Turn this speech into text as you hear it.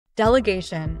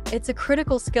Delegation, it's a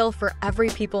critical skill for every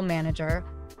people manager,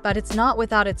 but it's not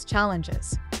without its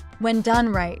challenges. When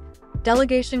done right,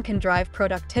 delegation can drive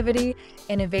productivity,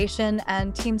 innovation,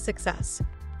 and team success.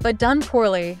 But done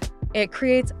poorly, it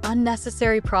creates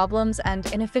unnecessary problems and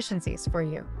inefficiencies for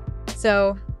you.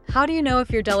 So, how do you know if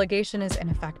your delegation is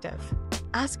ineffective?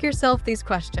 Ask yourself these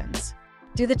questions.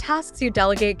 Do the tasks you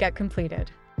delegate get completed?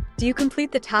 Do you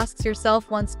complete the tasks yourself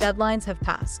once deadlines have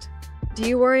passed? Do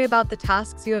you worry about the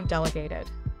tasks you have delegated?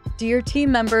 Do your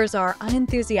team members are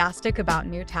unenthusiastic about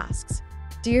new tasks?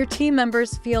 Do your team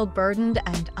members feel burdened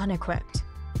and unequipped?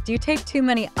 Do you take too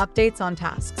many updates on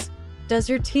tasks? Does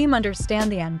your team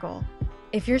understand the end goal?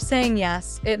 If you're saying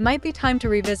yes, it might be time to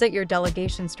revisit your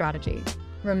delegation strategy.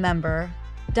 Remember,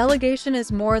 delegation is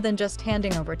more than just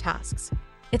handing over tasks.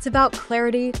 It's about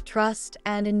clarity, trust,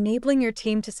 and enabling your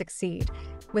team to succeed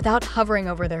without hovering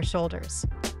over their shoulders.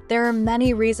 There are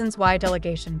many reasons why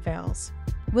delegation fails.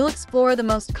 We'll explore the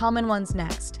most common ones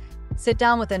next. Sit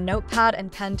down with a notepad and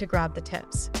pen to grab the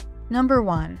tips. Number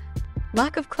 1.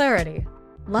 Lack of clarity.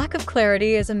 Lack of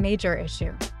clarity is a major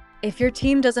issue. If your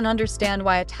team doesn't understand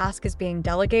why a task is being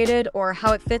delegated or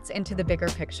how it fits into the bigger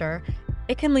picture,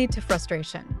 it can lead to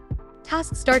frustration.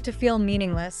 Tasks start to feel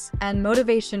meaningless and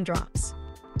motivation drops.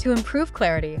 To improve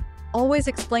clarity, always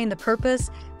explain the purpose,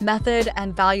 method,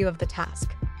 and value of the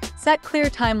task. Set clear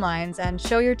timelines and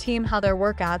show your team how their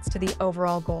work adds to the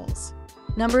overall goals.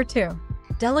 Number 2.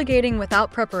 Delegating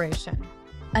without preparation.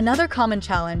 Another common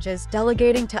challenge is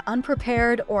delegating to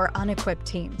unprepared or unequipped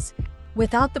teams.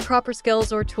 Without the proper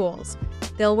skills or tools,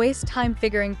 they'll waste time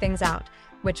figuring things out,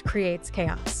 which creates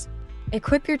chaos.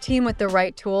 Equip your team with the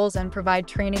right tools and provide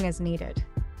training as needed.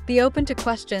 Be open to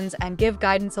questions and give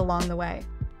guidance along the way.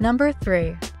 Number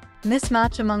 3.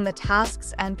 Mismatch among the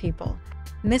tasks and people.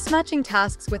 Mismatching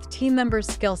tasks with team members'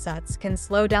 skill sets can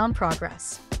slow down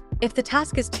progress. If the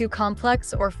task is too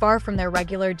complex or far from their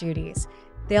regular duties,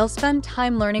 they'll spend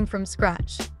time learning from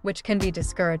scratch, which can be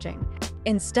discouraging.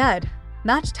 Instead,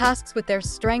 match tasks with their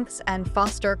strengths and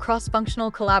foster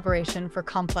cross-functional collaboration for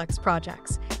complex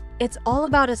projects. It's all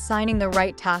about assigning the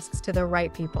right tasks to the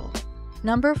right people.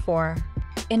 Number 4.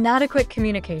 Inadequate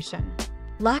communication.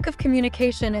 Lack of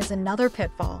communication is another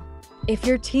pitfall. If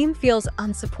your team feels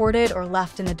unsupported or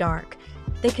left in the dark,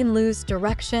 they can lose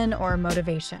direction or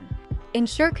motivation.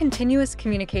 Ensure continuous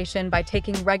communication by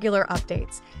taking regular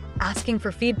updates, asking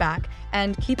for feedback,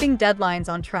 and keeping deadlines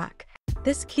on track.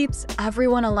 This keeps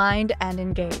everyone aligned and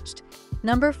engaged.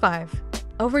 Number 5.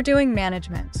 Overdoing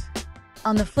management.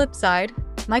 On the flip side,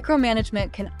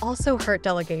 micromanagement can also hurt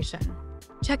delegation.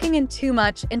 Checking in too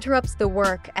much interrupts the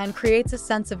work and creates a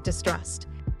sense of distrust.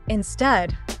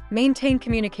 Instead, maintain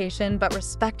communication but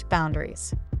respect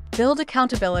boundaries. Build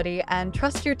accountability and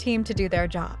trust your team to do their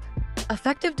job.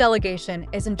 Effective delegation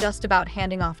isn't just about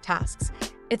handing off tasks.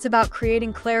 It's about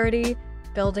creating clarity,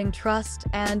 building trust,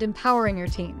 and empowering your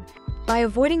team. By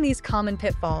avoiding these common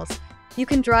pitfalls, you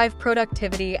can drive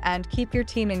productivity and keep your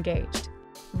team engaged.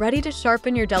 Ready to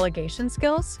sharpen your delegation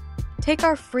skills? Take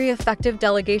our free effective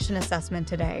delegation assessment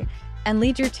today and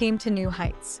lead your team to new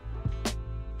heights.